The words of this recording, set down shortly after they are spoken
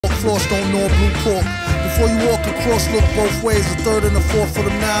floss, don't gnaw blue pork. Before you walk across, look both ways. The third and the fourth for the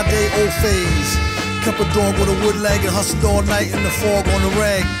nowadays old phase. Kept a dog with a wood leg and hustled all night in the fog on the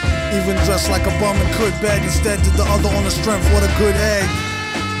rag. Even dressed like a bum and could beg. Instead did the other on the strength, what a good egg.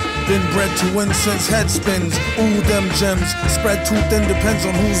 Been bred to win since head spins. Ooh, them gems. Spread too thin, depends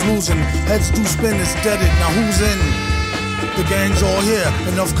on who's losing. Heads do spin, it's deaded, now who's in? The gang's all here,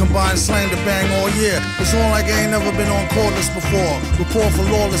 enough combined slang to bang all year. It's on like I ain't never been on cordless before. Report for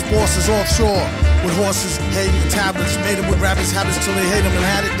lawless bosses offshore. With horses, hay, and tablets. Made him with rabbits' habits till they hate him and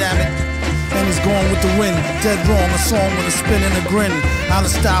had it, damn it. And he's gone with the wind, dead wrong, a song with a spin and a grin. Out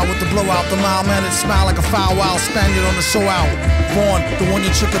of style with the blowout, the mild-mannered smile like a foul wild Spaniard on the show out. Vaughn, the one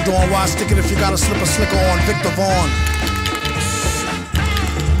you trick adorn, why stick it if you gotta slip a slicker on? Victor Vaughn.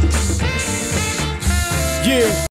 Yeah.